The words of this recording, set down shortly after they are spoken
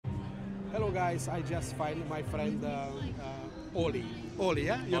Hello guys, I just find my friend Ollie. Ollie,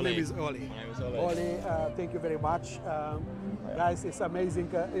 yeah? Your Ollie. name is Ollie. My name is Ollie. Ollie, thank you very much. Guys, it's amazing.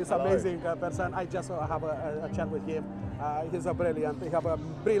 It's Hello. amazing person. I just have a chat with him. He's a brilliant. He have a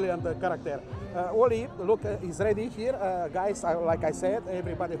brilliant character. Ollie, look, he's ready here, guys. Like I said,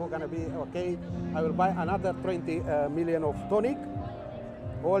 everybody who gonna be okay. I will buy another 20 million of tonic.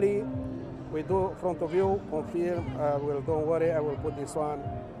 Ollie, we do front of you, confirm. Well, don't worry. I will put this one.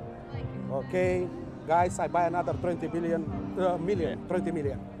 Okay, guys, I buy another 20 million. 20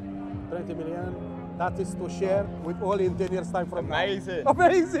 million. That is to share with all in 10 years time from Amazing. now.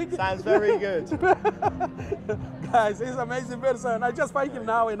 Amazing. Sounds very good. Guys, he's an amazing person. I just find him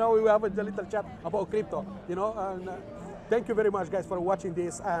now, you know, we have a little chat about crypto, you know. And thank you very much, guys, for watching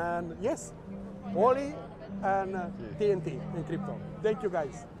this. And yes, OLLY and TNT in crypto. Thank you,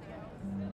 guys.